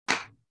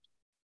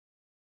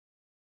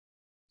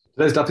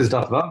Today's daf is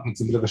daf vav.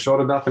 It's a bit of a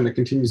shorter daf, and it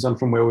continues on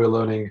from where we were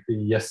learning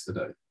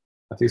yesterday.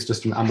 I think it's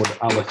just an Amud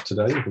Aleph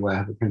today, the way I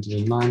have it printed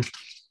in mind.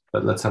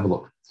 But let's have a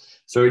look.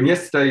 So in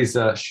yesterday's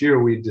shir,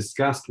 we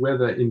discussed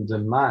whether in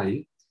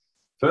Demai,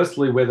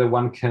 firstly, whether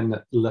one can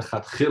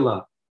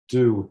lechatchila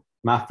do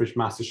mafresh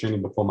maser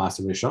sheni before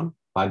maser rishon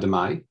by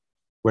Demai,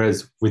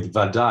 whereas with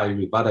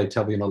vadai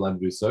tell you're not allowed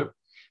to do so.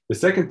 The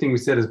second thing we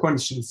said is, according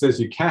to Shit, it says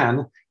you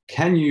can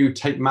you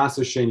take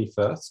maser sheni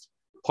first,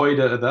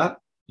 poida of that,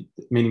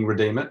 meaning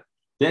redeem it,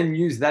 then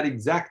use that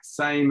exact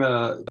same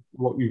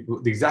what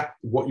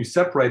you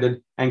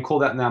separated and call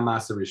that now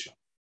maser rishon.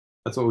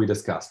 That's what we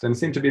discussed, and it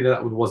seemed to be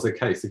that was the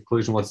case. The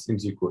conclusion was it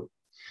seems you could.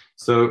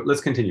 So let's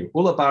continue.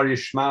 Ula bar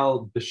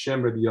Yishmael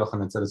b'shem Rabbi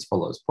Yochanan said as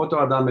follows: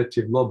 Poto adam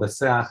etivlo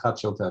b'seah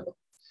achat shel tevel.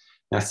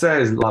 Now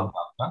seah is lav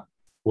davka.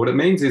 What it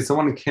means is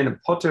someone can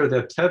potter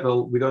their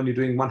tevel with only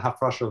doing one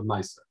hafrasha of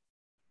meiser.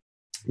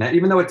 Now,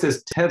 even though it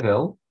says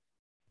tevel,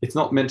 it's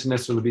not meant to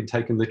necessarily be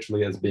taken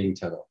literally as being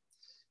tevel,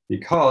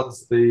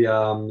 because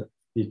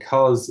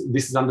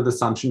this is under the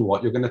assumption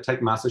what you're going to take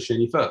maser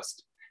sheni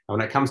first. And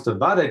when it comes to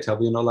vade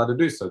tevel, you're not allowed to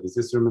do so. There's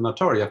this room in the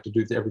Torah, you have to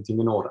do everything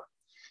in order.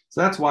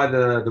 So that's why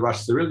the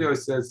Rosh Cirilio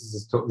says this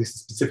is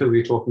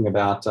specifically talking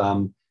about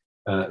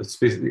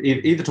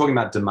either talking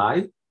about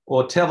Demai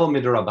or tevel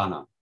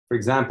midrabanan. For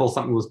example,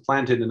 something was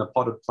planted in a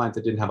potted plant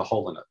that didn't have a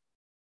hole in it.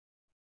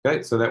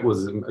 Okay, so that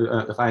was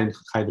chayv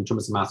and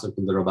chumas maser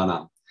from the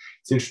Rabbanan.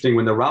 It's interesting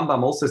when the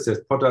Rambam also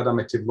says poto adam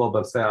etivlo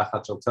b'seah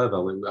achat shel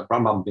tevel.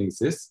 Rambam brings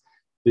this.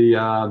 The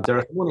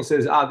Derech Emuna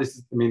says, this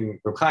is, I mean,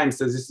 Reb Chaim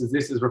says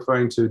this is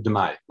referring to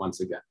Demai once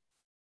again.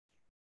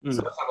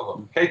 So let's have a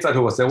look. Ketzad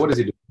what does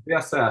he do?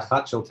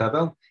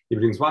 He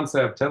brings one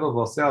say of tevel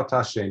v'oseh ota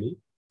sheni,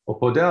 or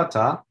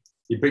podeata.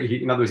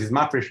 In other words, he's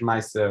mafresh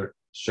meiser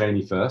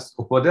sheni first,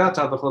 or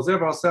podeata v'chozer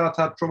v'oseh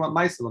ota trumat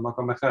meiser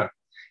l'makom acher.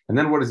 And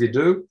then what does he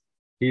do?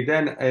 He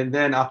then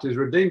after he's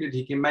redeemed it,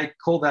 he can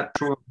call that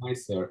trumat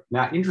meiser.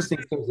 Now, interesting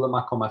things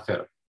l'makom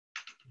acher.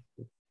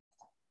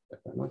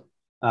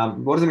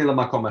 What does it mean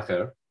l'makom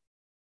acher?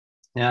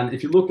 And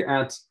if you look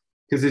at,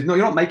 because you're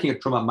not making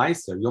it trumat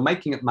meiser, you're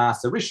making it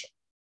maser rishon,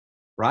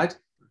 right?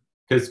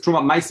 Because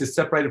trumat meiser is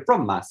separated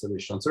from maser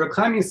rishon. So Reb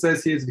Chaim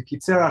says here's the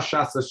kitzera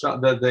shas,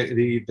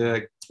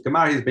 the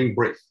Gemara is being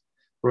brief.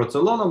 You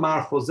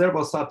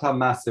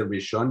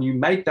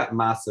make that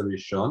maser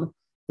rishon,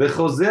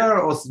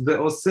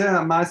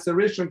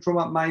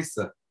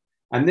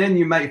 and then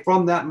you make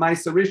from that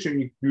meiser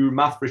rishon you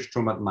mafresh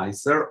trumat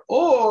meiser,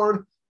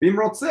 or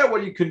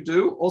what you can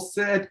do, or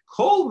said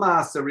kol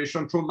maser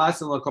rishon trumat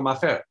meiser l'makom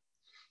acher.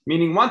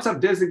 Meaning, once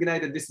I've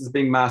designated this as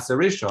being maser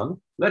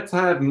rishon, let's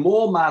have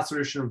more maser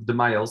rishon of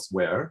Demai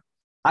elsewhere.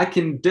 I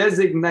can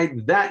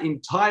designate that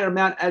entire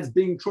amount as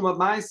being trumat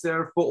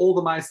meiser for all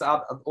the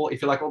meiser, or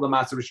if you like, all the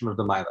maser rishon of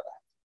Demai that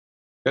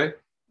I have. Okay,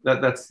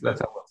 that's how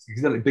it works.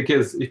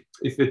 Because if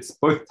it's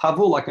both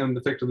tavul, I can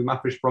effectively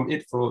mafresh from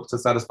it to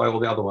satisfy all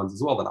the other ones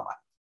as well that I might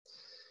have.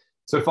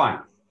 So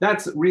fine.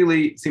 That's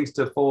really seems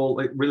to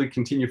really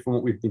continue from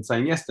what we've been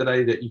saying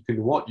yesterday, that you can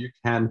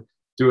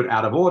do it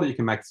out of order. You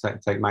can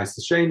take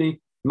meiser sheni,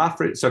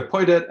 mafresh, so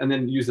put it, and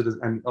then use it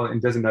and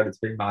designate it as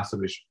being maser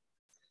rishon.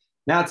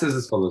 Now it says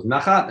as follows: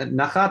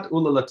 Nachat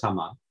ula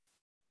latama.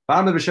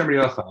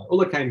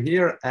 Ula came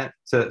here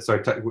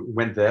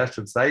went there, I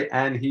should say,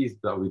 and he's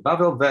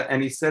Bavel,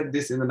 and he said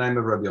this in the name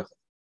of Rabbi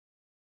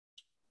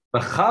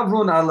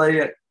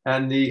Yochanan.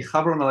 And the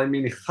Chavrun alei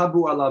meaning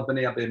Chabru ala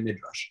bnei Abei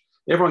Midrash.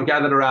 Everyone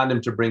gathered around him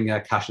to bring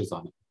kashas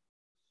on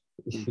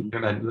him.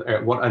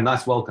 What a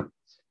nice welcome.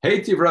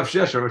 Hey, Tiv Rav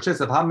Shesher. Rav Shesher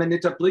said, "How many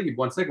pligi?"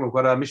 1 second, we've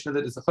got a Mishnah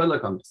that is a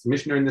cholek on this.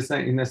 Mishnah in the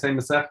same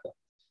Masechta.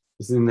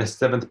 This is in the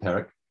 7th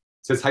parak.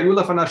 It says,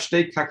 "Hayula fanav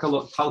shtei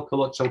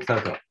kalkolot shel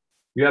tevel."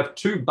 You have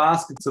 2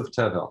 baskets of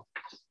tevel.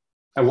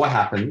 And what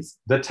happens?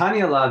 The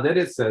Tanya La that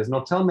it says,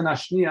 "Notel min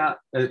hashniya."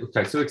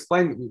 Okay, so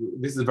explain.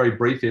 This is very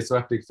brief here, so I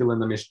have to fill in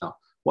the Mishnah.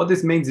 What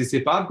this means is,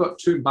 if I've got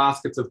 2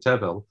 baskets of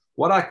tevel,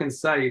 what I can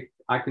say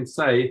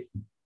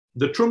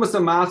the trumas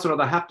and maser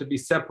that have to be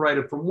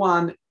separated from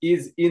one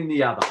is in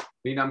the other. I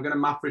mean, I'm going to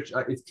mafresh.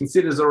 It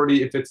considers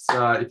already if it's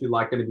if you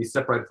like going to be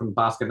separated from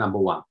basket number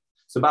 1.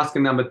 So basket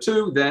number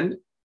 2 then.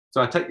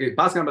 So I take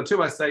basket number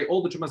 2. I say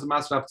all the trumas and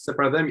maser I have to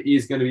separate them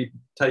is going to be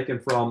taken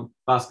from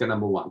basket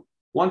number 1.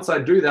 Once I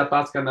do that,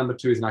 basket number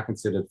 2 is now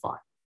considered fine.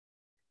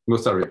 No,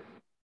 sorry.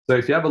 So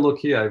if you have a look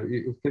here,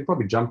 you can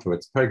probably jump to it.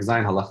 It's Perek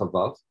Zayin Halacha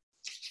Vav.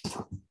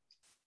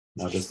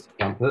 I'll just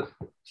jump it,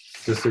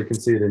 just so you can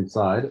see it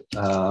inside.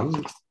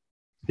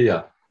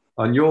 Here.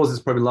 On yours is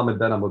probably Lamed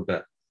Ben Amud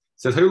Bet. It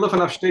says, Hu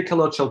lefanav shtei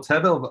kalot shel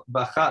tevel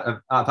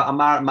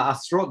v'amar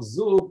ma'asrot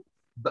zu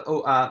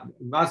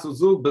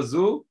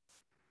bezu.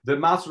 The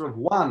master of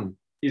one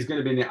is going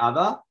to be in the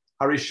other.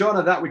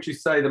 Harishona, that which you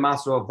say the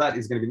master of that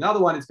is going to be another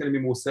one, it's going to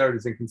be more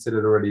serious and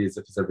considered already as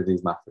if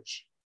everything's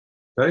mafresh.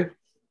 Okay?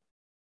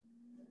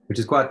 Which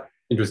is quite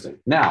interesting.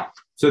 Now,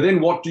 so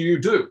then what do you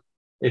do?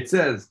 It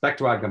says, back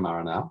to our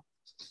Gemara now.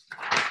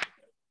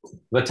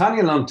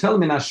 V'tanya lon tel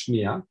min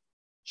hashniya,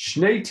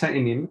 shnei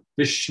ta'inim,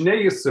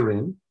 v'shnei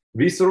yisurim,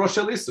 v'yisuro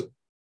shel isu.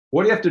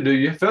 what do you have to do?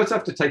 You first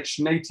have to take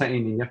shnei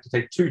ta'inim. You have to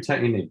take 2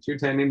 ta'inim. 2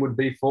 ta'inim would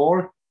be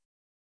for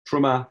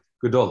truma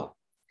gedola.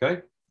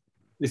 Okay?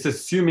 This is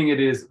assuming it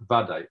is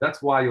vadai.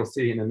 That's why you'll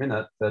see in a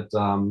minute that,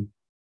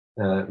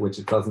 which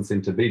it doesn't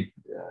seem to be.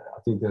 I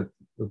think that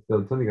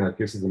the thing that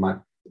gives us might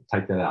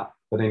take that out.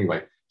 But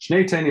anyway,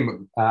 shnei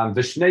ta'inim,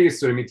 the shnei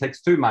yisurim, he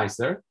takes 2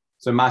 meiser.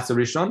 So meiser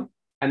rishon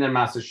and then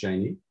meiser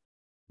sheni.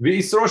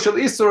 V'isur shel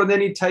isur, and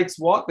then he takes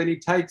what? Then he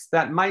takes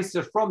that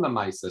meiser from the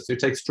meiser. So he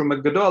takes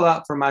truma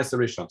gedola from meiser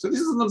rishon. So this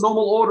is the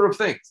normal order of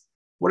things.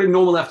 What do you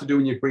normally have to do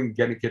when you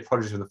get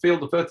produce to the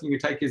field? The first thing you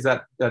take is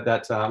that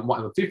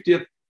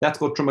 1/50th. That's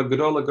called truma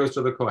gedola, goes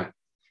to the kohen.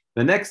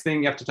 The next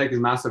thing you have to take is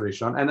meiser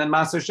rishon and then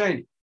meiser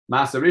sheni.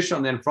 Meiser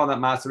rishon, then from that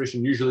meiser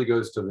rishon usually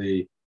goes to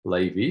the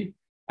Levi.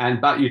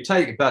 But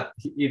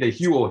either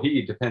he or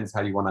he, depends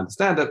how you want to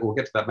understand it. We'll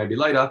get to that maybe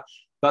later.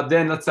 But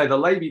then let's say the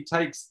Levi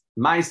takes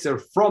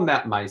meiser from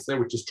that meiser,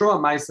 which is truma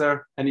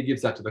meiser, and he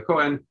gives that to the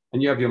kohen,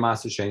 and you have your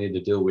meiser sheni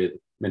to deal with,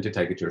 meant to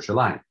take it to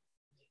Yerushalayim.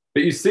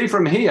 But you see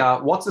from here,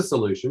 what's the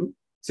solution?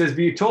 It says,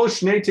 "V'yitol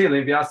shnei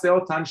telim v'yaseh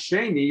otan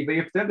sheni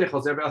v'yiftem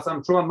v'chozer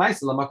v'yasam truma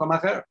meiser l'makom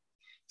acher." It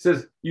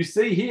says, you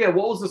see here,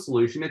 what was the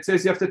solution? It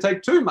says you have to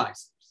take 2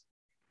 meisers.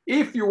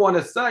 If you want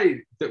to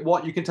say that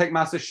what you can take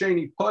meiser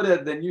sheni, put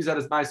it, then use that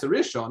as meiser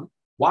rishon,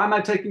 why am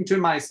I taking 2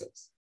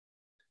 meisers?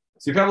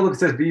 So if you have a look, it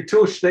says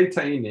v'yitul shnei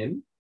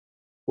ta'inim.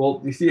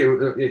 Well, you see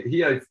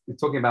here it's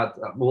talking about.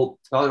 Well,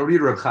 I'll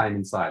read Reb Chaim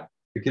inside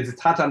because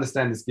it's hard to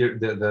understand this. The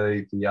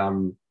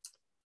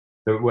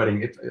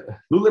wording.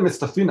 Lulim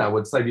Estafina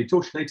would say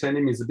v'yitul shnei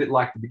ta'inim is a bit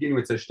like the beginning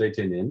where it says shnei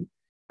ta'inim,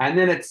 and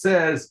then it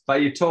says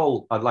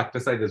v'yitol. I'd like to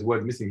say there's a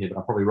word missing here, but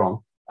I'm probably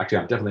wrong. Actually,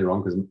 I'm definitely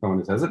wrong because no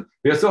one says it.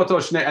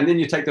 And then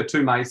you take the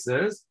 2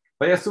 meisers.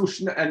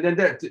 And then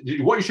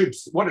what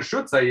it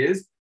should say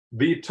is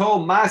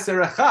v'yitol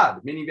meiser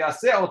echad, meaning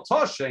v'yaseh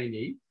oto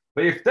sheni,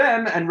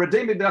 v'yiftem and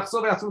redeem it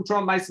v'yachzor v'yasum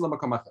trom meiser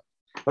l'makom acher.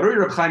 But read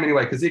Reb Chaim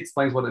anyway because he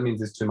explains what it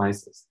means. Is 2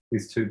 meisers.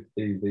 These two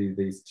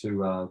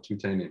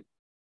tenim.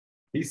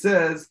 He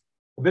says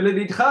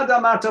v'levidcha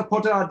damarta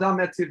poter adam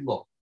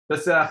etzivlo.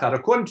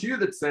 According to you,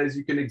 that says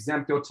you can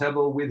exempt your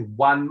table with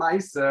 1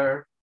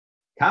 meiser.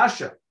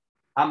 Kasha.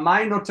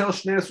 Amai notel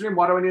shnei esrim.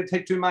 Why do I need to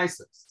take 2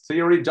 meisers? So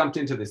you already jumped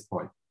into this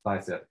point. I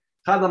said,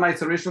 chad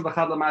l'meiser rishon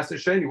v'chad l'meiser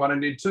sheni. Why do I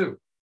need 2?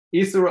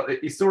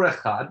 Isur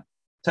echad.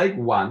 Take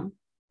 1.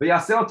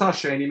 V'yaseh ota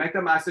sheni. Make the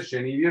meiser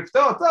sheni.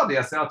 Yifto ota.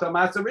 V'yaseh ota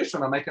meiser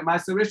rishon. I'll make a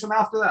meiser rishon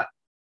after that.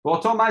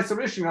 V'oto meiser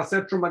rishon. I'll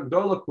say truma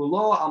gedola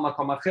kulo al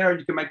makom acher.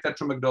 You can make that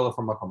truma gedola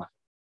from makom acher.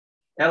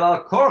 El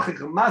al korchich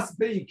must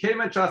be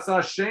kemet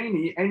shasa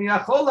sheni en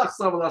yachol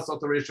lachsav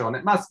l'asot rishon.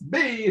 It must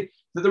be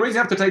that the reason you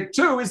have to take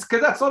 2 is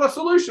because that's not a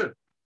solution.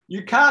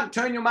 You can't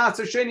turn your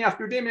meiser sheni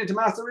after redeeming into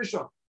meiser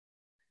rishon.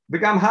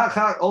 V'gam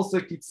hachar also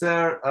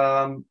kitzer.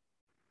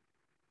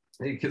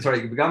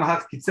 Sorry, v'gam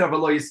hach kitzer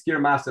v'lo yiskir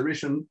meiser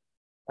rishon.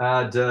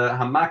 The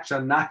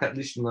hamaksha nakat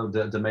lishon of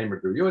the Demai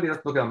mergurioti.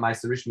 Let's look at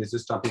meiser rishon. He's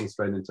just jumping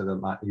straight into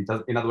the. He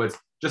does. In other words,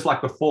 just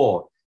like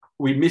before,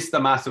 we missed the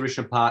meiser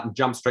rishon part and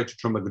jumped straight to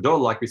truma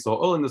gedola, like we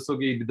saw earlier in the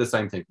sugi. Did the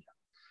same thing here.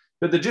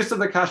 But the gist of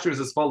the kasha is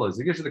as follows.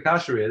 The gist of the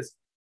kasha is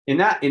in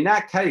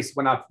that case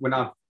when I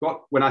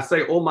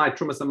say all my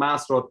trumas and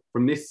masrot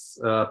from this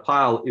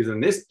pile is in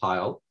this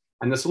pile,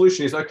 and the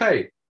solution is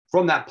okay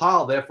from that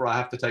pile. Therefore, I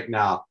have to take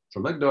now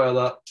truma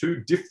gedola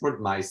 2 different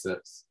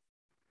meisers.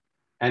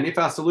 And if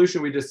our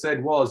solution we just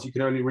said was you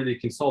can only really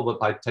solve it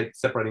by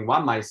separating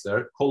 1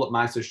 meiser, call it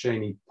meiser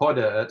sheni,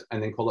 poder it,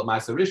 and then call it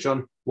meiser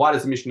rishon, why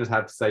does the Mishnah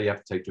have to say you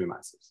have to take 2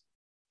 meisers?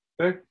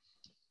 Okay.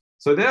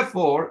 So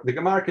therefore, the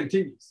Gemara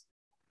continues.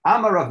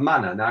 Amar Rav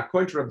Mana. Now,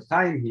 according to Reb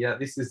Chaim here,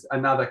 this is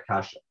another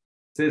kasha. It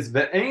says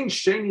ve'ein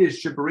sheni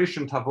is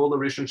shibarishon tavola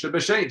rishon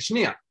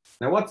shebashnia.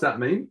 Now, what's that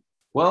mean?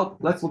 Well,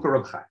 let's look at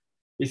Reb Chaim.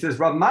 He says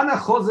Rav Mana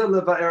chozer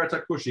leva'er et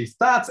hakush.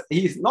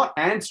 He's not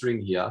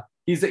answering here.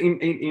 He's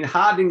in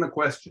hardening the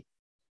question.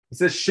 He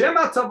says,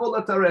 Shema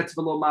tavola taretz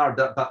v'lomar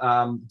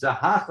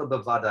dahacha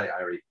b'vadai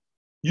ari.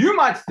 You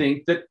might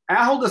think that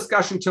our whole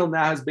discussion till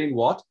now has been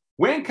what?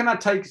 When can I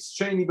take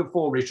sheni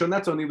before rishon?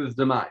 That's only with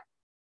Demai.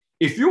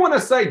 If you want to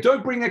say,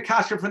 don't bring a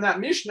kasha from that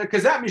Mishnah,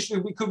 because that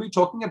Mishnah we could be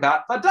talking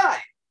about vadai.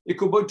 It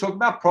could be talking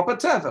about proper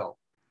tevel.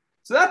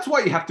 So that's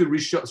why you have to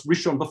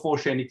rishon before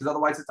sheni, because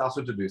otherwise it's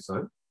also to do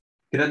so.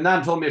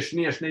 Kedanan told me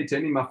shnei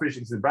teni mafrish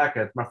in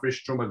bracket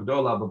mafrish truma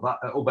gedola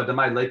or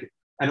badamai lake,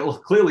 and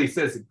it clearly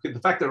says the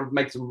fact that it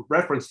makes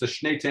reference to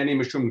shnei teni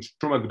mishum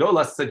truma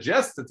gedola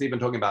suggests it's even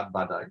talking about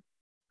badai. It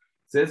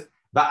says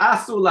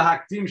ba'asu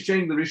lahaktim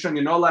shein l'rishon.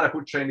 You're not allowed to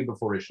put sheni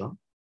before rishon.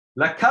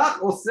 Lakach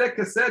oseh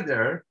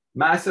keseder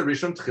ma'aser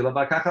rishon tchila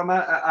v'achar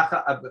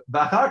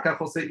kach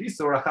oseh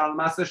isur achal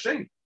ma'aser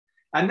sheni.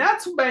 And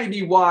that's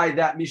maybe why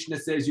that Mishnah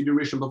says you do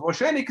rishon before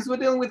sheni, because we're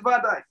dealing with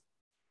vadai.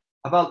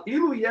 But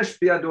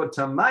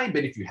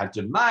if you had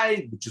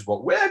Demai, which is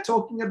what we're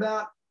talking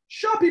about,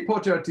 then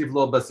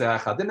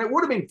it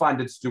would have been fine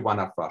to do 1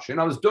 afresh. And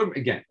I was doing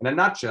again, in a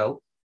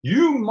nutshell,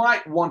 you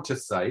might want to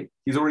say,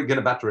 he's already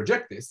about to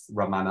reject this,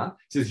 Ramana,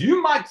 says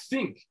you might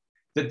think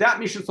that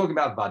Mishnah is talking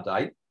about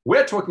Vadai,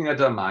 We're talking a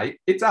Demai,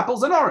 it's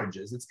apples and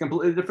oranges. It's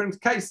completely different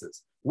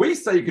cases. We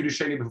say you could do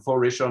Sheni before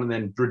Rishon and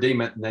then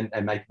redeem it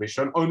and make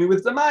Rishon only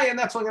with Demai, and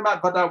that's talking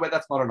about Vada where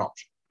that's not an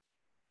option.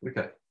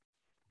 Okay.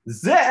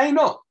 Ze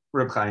einot,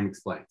 Reb Chaim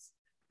explains.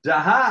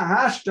 Daha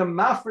hashta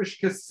mafresh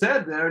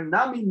keseder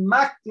nami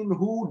maktim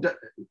hu.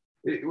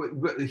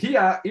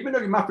 Here, even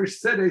though mafresh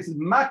seder is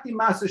maktim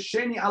masa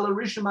sheni ala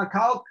rishon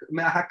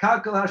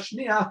mehakalkal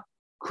hashnia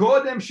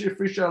kodem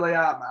shifrish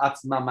alaya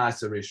atzma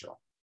masa rishon.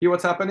 Hear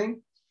what's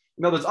happening?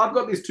 In other words, I've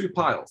got these two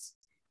piles.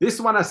 This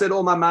one I said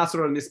all my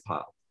master are in this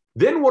pile.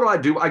 Then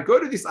what do? I go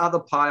to this other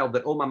pile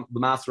that all the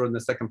master and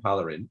the second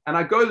pile are in, and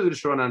I go to the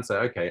Shurana and say,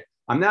 okay,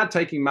 I'm now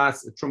taking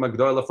Mas Truma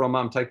Gdola from,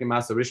 I'm taking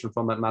Master Rishon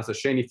from that Master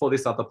Sheni for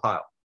this other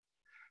pile.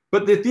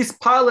 But this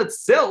pile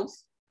itself,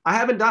 I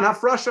haven't done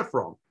Hafrasha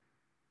from.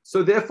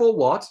 So therefore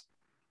what?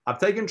 I've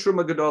taken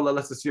Truma Gdola,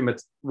 let's assume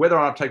it's, whether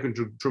I've taken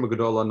Truma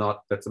Gdola or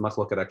not, that's a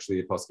machloket actually,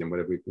 a poskim,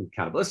 whatever we can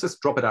count. But let's just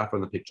drop it out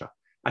from the picture.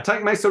 I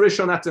take Master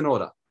Rishon, that's in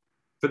order,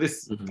 for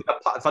this,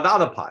 for the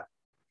other pile.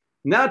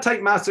 Now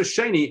take Master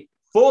Sheni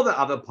for the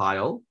other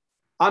pile.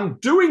 I'm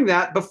doing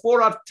that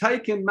before I've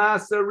taken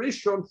Maser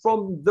Rishon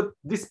from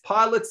this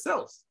pile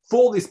itself,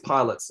 for this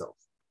pile itself.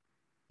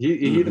 You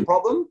hear the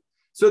problem?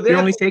 So you're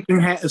only taking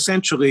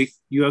essentially.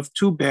 You have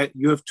two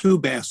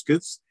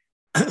baskets.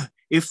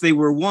 If they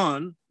were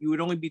one, you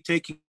would only be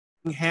taking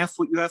half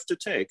what you have to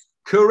take.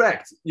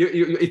 Correct. You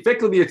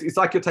effectively, it's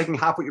like you're taking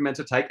half what you're meant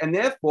to take, and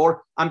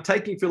therefore I'm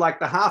taking, if you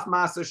like, the half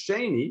Maser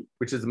Sheni,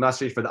 which is the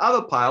Maser Sheni for the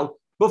other pile,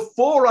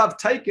 before I've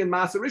taken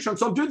Maser Rishon.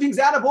 So I'm doing things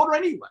out of order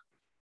anyway.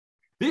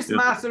 This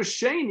Maser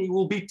Sheni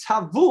will be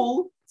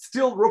Tavul,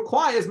 still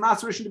requires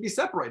Maser Rishon to be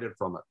separated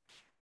from it.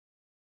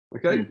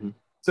 Okay?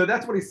 So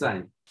that's what he's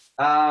saying.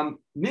 Nimtze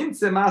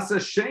Maser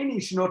Sheni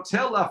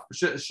shenotela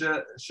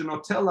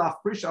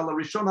frish ala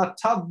Rishona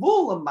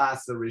Tavul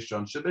Maser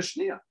Rishon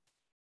shebeshnia.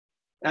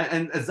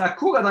 And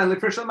Zakur adayin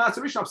lefresh ala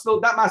Maser Rishon. Still,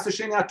 that Maser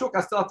Sheni I took,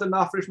 I still have to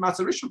nafresh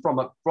Maser Rishon from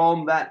it,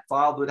 from that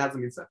file that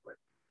hasn't been separated.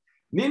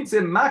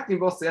 Nimtze maknim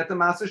voseyat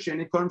Maser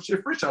Sheni korim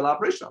shefrish ala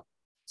Rishon.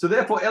 So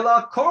therefore,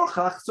 Ela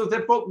Korchach, so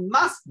therefore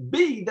must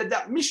be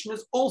that Mishnah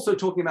is also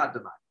talking about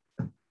Demai.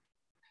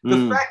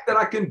 The fact that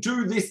I can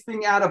do this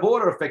thing out of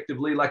order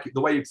effectively, like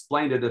the way you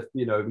explained it,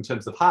 in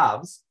terms of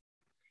halves,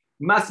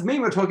 must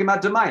mean we're talking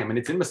about Demai. I mean,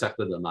 it's in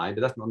Masechta Demai,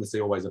 but that's not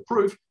necessarily always a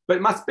proof, but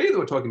it must be that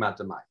we're talking about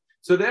Demai.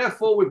 So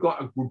therefore, we've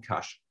got a good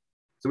kasha.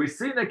 So we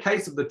see in the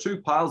case of the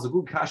two piles, a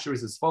good kasha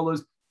is as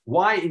follows.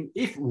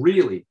 If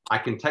really I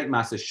can take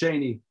Maser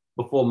Sheni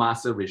before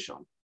Maser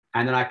Rishon,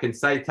 and then I can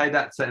take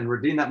that and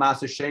redeem that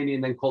Maser Sheni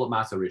and then call it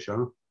Maser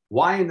Rishon.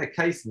 Why in the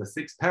case in the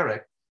sixth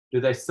perek do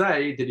they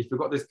say that if you've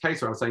got this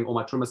case where I'm saying all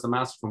my trumas and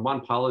master from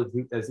one pile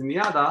as in the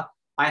other,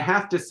 I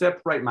have to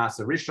separate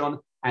Maser Rishon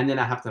and then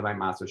I have to make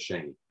Maser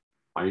Sheni?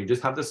 Why don't you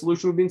just have the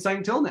solution we've been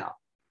saying till now?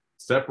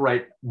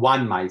 Separate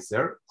one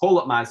Maser, call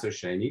it Maser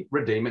Sheni,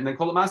 redeem it, and then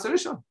call it Maser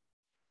Rishon.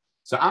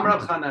 So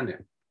Amrav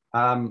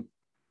Chananya,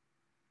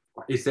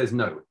 he says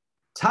no.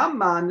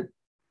 Taman.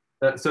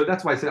 So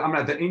that's why I said,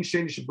 the in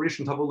Sheni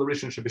Rishon Tavul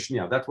Rishon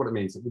Shebishnia. That's what it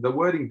means. The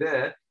wording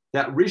there,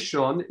 that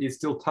Rishon is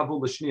still Tavul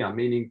L'Shnia,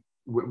 meaning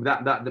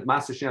that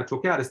Maser Sheni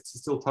took out is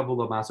still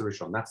Tavul Maser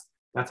Rishon.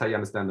 That's how you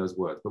understand those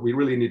words. But we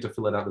really need to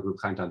fill it out with Reb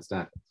Chaim to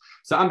understand it.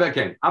 So I'm back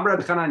in. Amr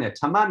Chananya,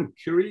 Taman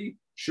Kiri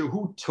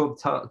Shehu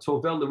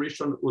Tovel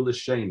Rishon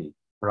Ulesheni.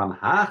 Ram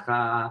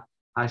Hacha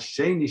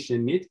Hasheni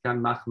Shenit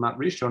Kan Machmat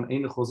Rishon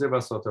Ein Chozer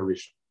Vasota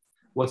Rishon.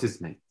 What's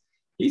this mean?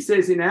 He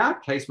says in our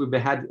case we've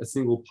had a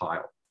single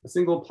pile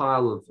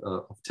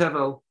of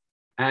tevel,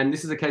 and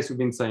this is a case we've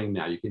been saying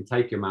now. You can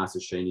take your Maser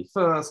Sheni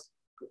first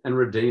and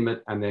redeem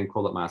it, and then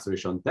call it Maser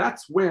Rishon.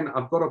 That's when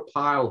I've got a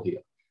pile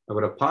here. I've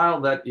got a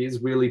pile that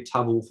is really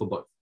tavul for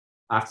both.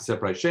 I have to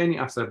separate Sheni,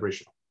 I have to separate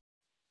Rishon.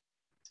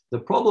 The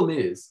problem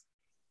is,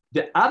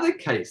 the other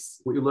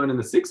case, what you learn in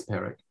the sixth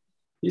perek,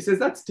 he says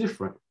that's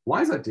different.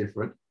 Why is that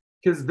different?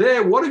 Because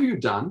there, what have you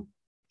done?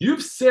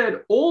 You've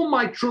said all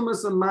my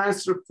trumas and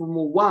Maser from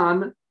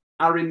one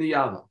are in the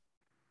other.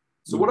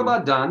 So what have I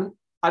done?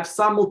 I've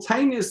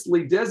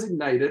simultaneously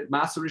designated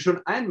Maser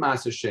Rishon and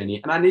Maser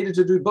Sheni, and I needed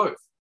to do both.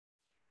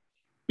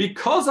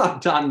 Because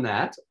I've done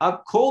that,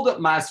 I've called it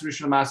Maser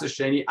Rishon and Maser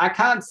Sheni. I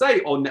can't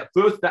say,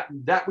 first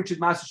that which is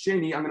Maser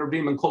Sheni, I'm going to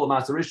redeem and call it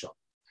Maser Rishon,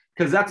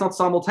 because that's not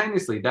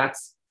simultaneously.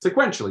 That's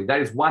sequentially.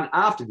 That is one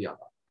after the other.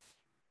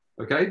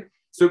 Okay.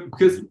 So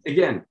because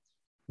again,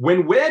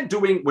 when we've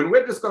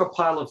just got a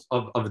pile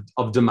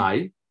of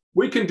Demai,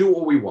 we can do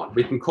what we want.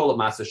 We can call it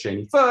Maser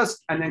Sheni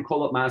first and then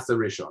call it Maser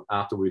Rishon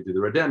after we do the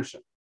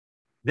redemption.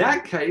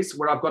 That case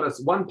where I've got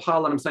one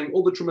pile and I'm saying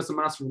all the Trumas and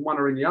Maser from one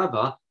are in the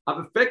other,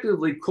 I've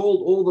effectively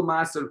called all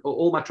my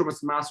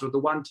Trumas and Maser at the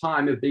one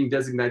time as being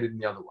designated in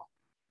the other one.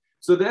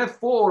 So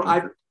therefore,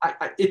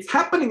 it's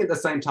happening at the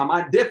same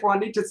time. Therefore, I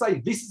need to say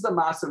this is a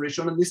Maser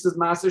Rishon and this is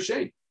Maser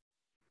Sheni.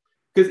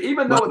 Because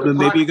even though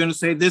maybe you're going to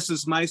say this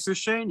is Maser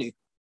Sheni.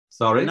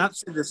 Sorry, not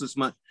say this is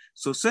my.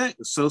 So say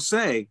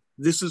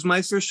this is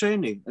Maser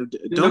Sheni.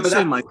 Don't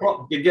say my.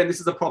 Again, this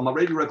is a problem. I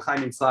read Reb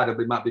Chaim inside,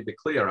 it might be a bit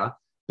clearer.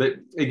 But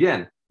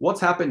again, what's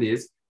happened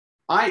is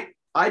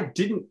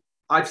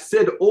I've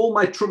said all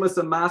my trumas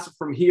and maser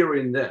from here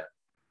in there.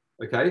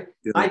 Okay.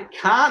 Yeah. I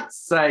can't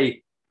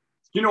say,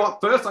 you know what,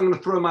 first I'm going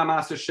to throw my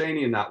maser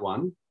sheni in that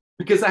one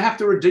because I have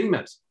to redeem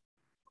it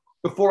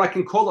before I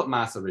can call it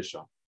maser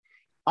rishon.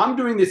 I'm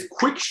doing this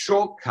quick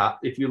shortcut,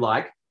 if you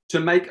like, to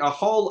make a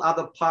whole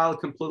other pile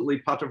completely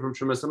patur from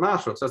trumas and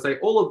maser. So I say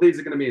all of these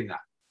are going to be in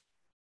that.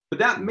 But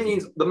that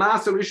means the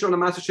maser rishon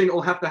and maser sheni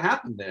all have to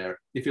happen there,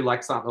 if you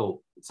like,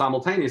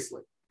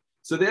 simultaneously.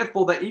 So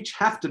therefore, they each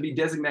have to be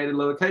designated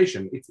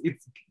location. It's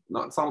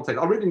not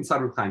simultaneous. I'll read it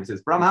inside Reb Chaim. He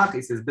says, Bramach,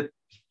 he says, but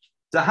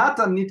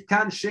Dahatam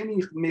nitkan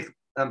sheni,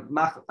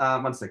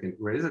 1 second,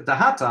 where is it?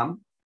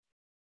 Dahatam,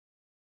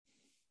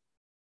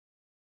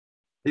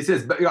 he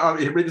says,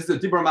 this is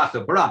Dibra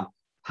Machta, Bram,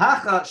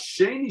 Hacha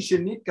sheni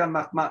shenitkan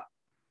machma,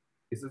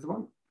 is this the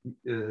one?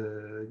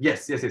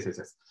 Yes.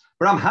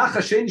 Bram, Hacha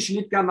sheni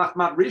shenitkan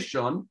machma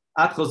rishon,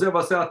 at chozer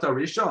v'aseh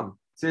rishon,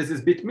 says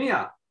is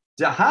bitmia.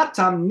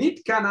 Dahatam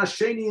nitkan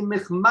hasheni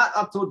mechmat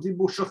ato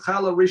dibu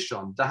shochala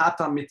rishon.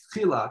 Dahatam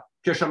mitchila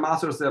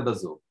keshamaser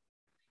zebazu.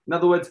 In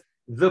other words,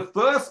 the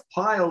first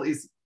pile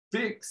is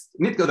fixed.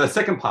 The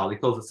second pile, he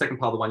calls the second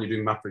pile the one you're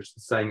doing mafresh,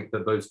 saying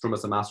that those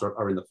trumas and maser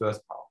are in the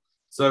first pile.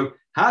 So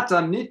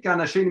hatam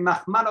nitkan hasheni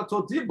mechmat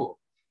ato dibu.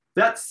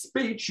 That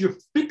speech, you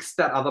fix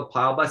that other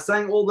pile by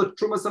saying all the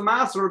trumas and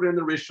maser are in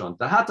the rishon.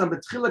 Dahatam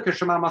mitchila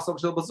keshamaser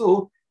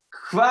zebazu.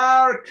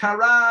 Kvar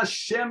kara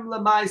shem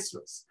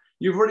lemaisrus.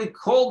 You've already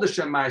called the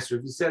Shem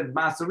Meiser. You said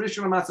Maser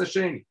Rishon or Maser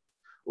Sheni.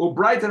 Or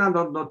Brighton and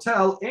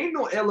Notel,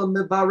 Eino Ela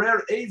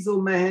Mebarer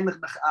Ezel Mehen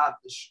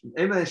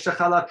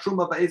Shachala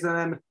Truma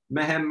Ve'ezel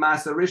Mehem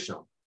Maser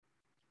Rishon.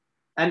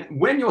 And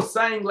when you're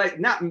saying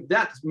like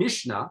that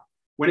Mishnah,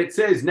 when it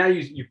says now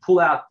you pull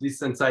out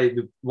this and say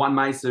the one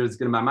Meiser is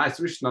going to be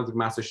Maser Rishon, another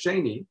Maser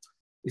Sheni,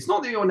 it's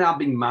not that you're now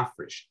being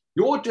mafresh.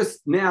 You're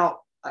just now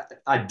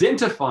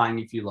identifying,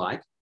 if you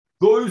like,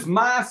 those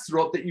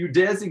Masrot that you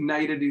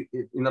designated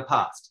in the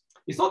past.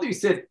 It's not that you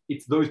said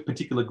it's those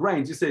particular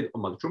grains. You said,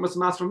 oh, the trumas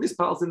maser from this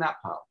pile is in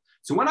that pile.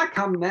 So when I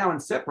come now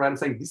and separate, I'm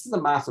saying this is a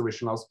maser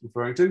rishon I was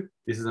referring to.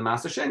 This is a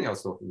maser sheni I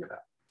was talking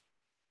about.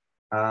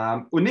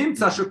 When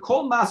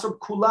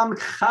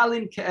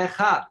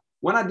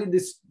I did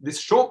this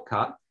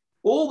shortcut,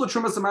 all the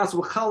trumas maser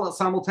were chal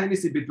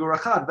simultaneously b'dur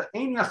achad, but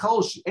ein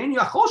yachol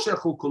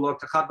shechul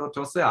kulot achad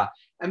b'tosea.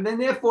 And then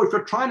therefore, if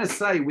you're trying to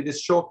say with this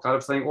shortcut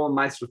of saying all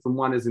maser from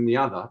one is in the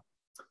other,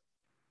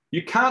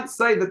 you can't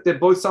say that they're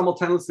both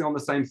simultaneously on the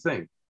same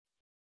thing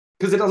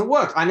because it doesn't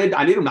work. I need a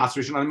maser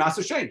rishon and a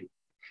maser sheni.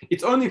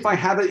 It's only if I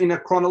have it in a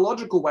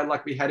chronological way,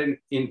 like we had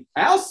in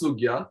our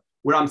sugya,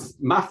 where I'm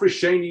mafresh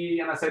sheni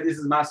and I say this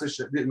is maser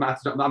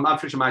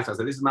mafresh and I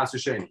say this is maser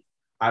sheni.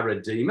 I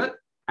redeem it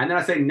and then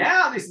I say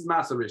now this is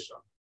maser rishon.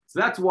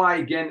 So that's why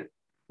again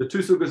the two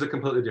sugyas are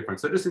completely different.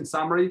 So just in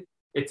summary,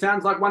 it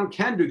sounds like one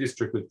can do this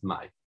trick with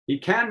Demai. He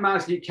can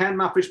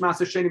mafresh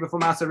maser sheni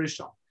before maser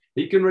rishon.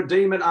 He can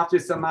redeem it after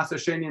some maser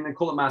sheni and then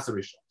call it maser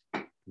rishon.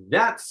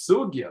 That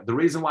sugya, the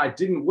reason why it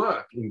didn't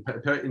work in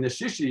the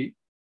shishi,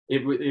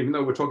 even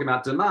though we're talking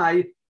about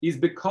Demai, is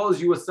because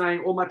you were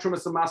saying all my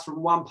trumas and maser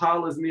from one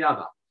pile is in the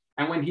other.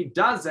 And when he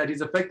does that, he's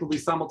effectively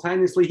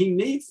simultaneously, he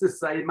needs to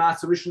say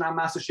maser rishon and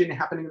maser sheni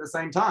happening at the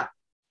same time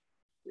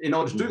in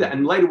order to do that.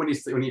 And later when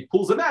he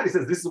pulls them out, he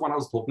says, this is what I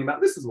was talking about,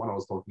 this is what I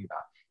was talking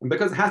about. And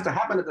because it has to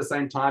happen at the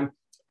same time,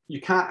 you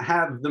can't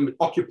have them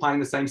occupying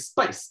the same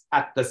space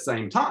at the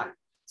same time.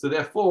 So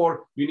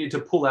therefore, you need to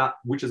pull out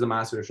which is a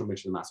maser rishon,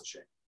 which is a maser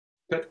sheni.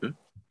 Okay,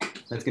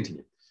 let's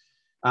continue.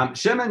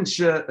 Shemen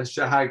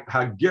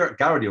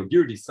gardi or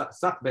girdi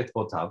sak bet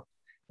botav,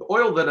 the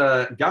oil that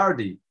a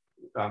gardi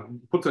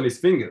puts on his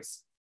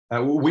fingers,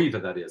 weaver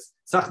that is.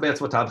 Sak bet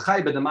botav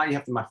chay bedemai, you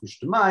have to mafresh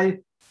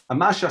demai.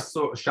 Amasha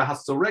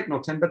shahasorek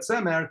noten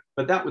betzemer,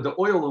 but that with the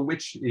oil in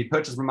which he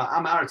purchased from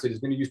Amar, so he's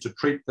going to use to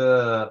treat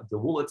the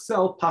wool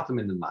itself, patim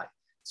in the mai.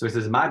 So he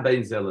says, my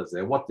bein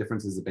zelazeh. What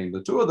difference is it between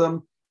the two of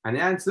them? And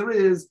the answer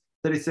is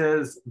that he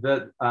says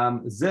that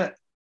ze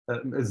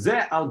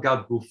al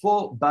gad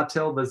gufo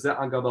batel v'ze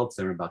al gad al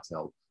tzerim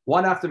batel.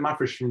 One after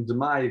mafresh from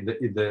Demai,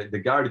 the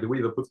gardi, the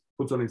weaver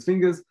puts on his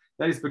fingers,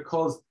 that is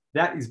because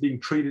that is being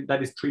treated,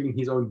 that is treating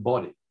his own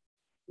body.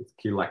 It's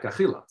like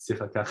achila,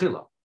 sicha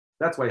kachila.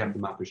 That's why you have the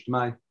mafresh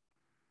Demai.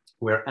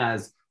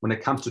 Whereas when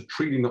it comes to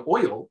treating the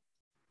oil,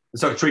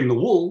 treating the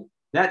wool,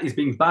 that is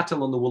being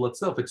batel on the wool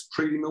itself. It's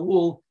treating the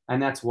wool,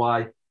 and that's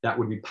why that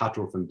would be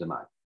patur from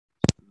Demai.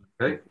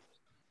 Okay,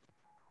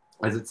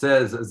 as it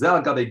says,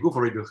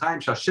 therefore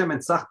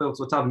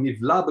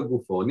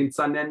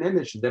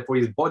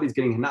his body is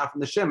getting hana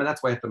from the Shem, and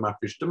that's why I have to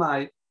mafresh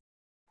Demai.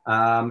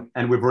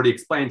 And we've already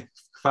explained.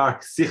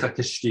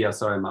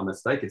 Sorry, my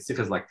mistake. It's sicha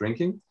is like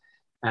drinking,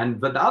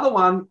 but the other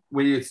one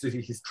where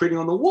he's treating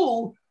on the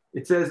wool,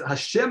 it says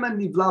Hashem and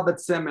nivla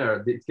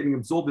betzemer. It's getting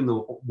absorbed in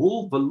the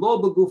wool, v'lo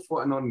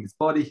begufo, and on his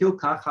body.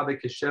 Hilkach have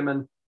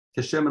keshemen.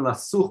 And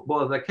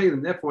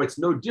therefore, it's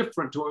no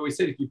different to what we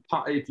said.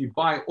 If you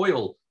buy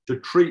oil to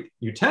treat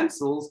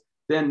utensils,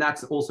 then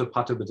that's also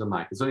patur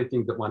b'demai. It's the only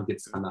thing that one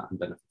gets hana and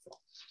benefit from.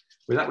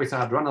 With that, we say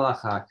Hadron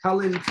Alach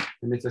Kalin,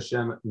 and Mitzvah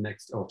Hashem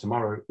next, or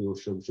tomorrow, we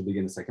should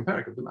begin the second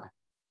parak of Demai.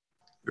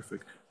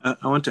 Perfect.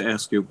 I want to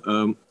ask you,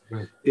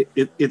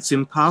 it's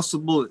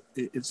impossible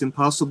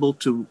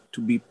to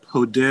be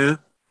Poder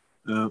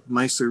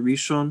Meiser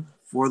Rishon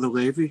for the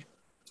Levi?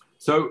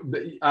 So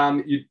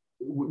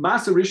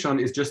Meiser Rishon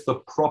is just the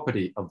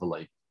property of the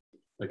Levi.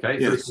 Okay,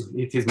 yes. So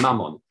it is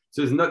mammon.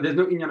 So there's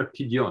no inyan of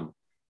pidyon.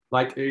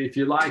 Like if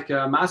you like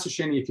Meiser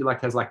Sheni, if you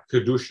like, has like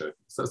kedusha,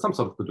 so some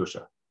sort of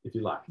kedusha, if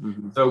you like.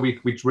 Mm-hmm. So we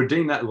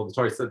redeem that. Well, the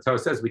Torah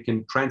says we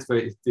can transfer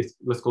this,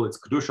 let's call it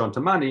kedusha, onto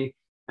money,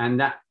 and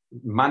that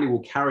money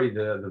will carry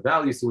the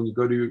value. So when you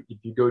go to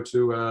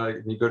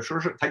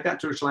Shusha, take that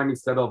to Yerushalayim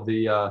instead of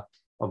the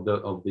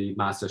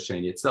Meiser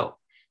Sheni itself.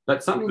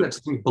 But something that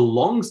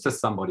belongs to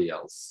somebody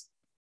else,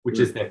 which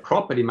is their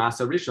property,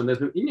 Meiser Rishon, there's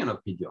no inyan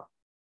of pidyon.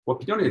 What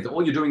pidyon is,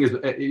 all you're doing is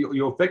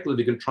you're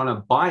effectively trying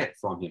to buy it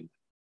from him.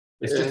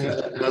 It's just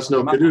it has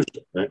no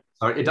kedusha, right?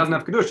 Sorry, it doesn't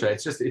have kedusha.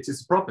 It's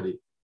his property.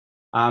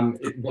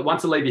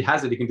 Once a Levi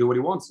has it, he can do what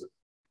he wants with it.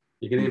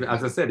 He can even,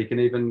 as I said, he can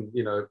even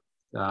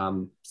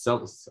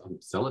sell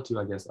it to,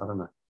 I guess, I don't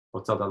know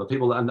what's up to other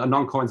people. And a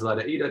non-coin's allowed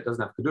to eat it. It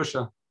doesn't have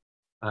kedusha.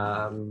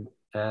 And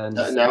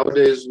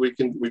nowadays we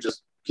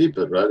just keep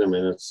it, right? I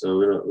mean, it's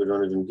we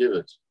don't even give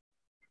it.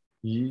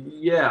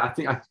 Yeah,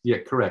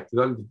 correct.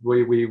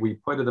 We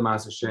put the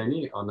Meiser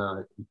Sheni on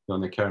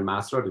the Karen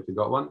Master if you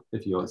got one,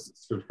 if you're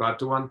subscribed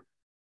to one,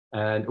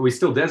 and we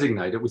still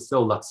designate it. We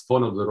still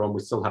latzfon the rom.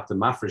 We still have to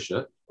mafresh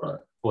it, right,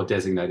 or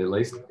designate at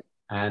least.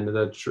 And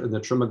the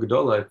Truma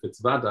Gedola, if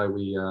it's Vadai,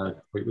 we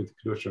with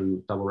kedusha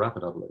and double wrap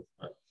it, I believe.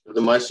 Right.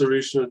 The Meiser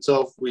Rishon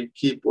itself, we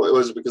keep. What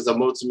was it? Because the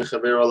Motzi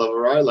Mechaver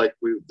Alavarai, like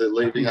the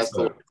Levi has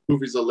to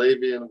prove he's a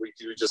Levi, and we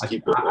just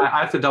keep it. Right?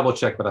 I have to double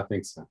check, but I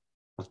think so.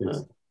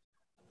 So.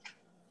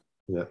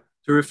 Yeah.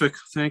 Terrific.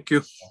 Thank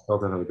you. Well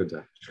done. Have a good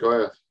day.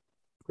 Sure.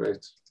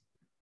 Great.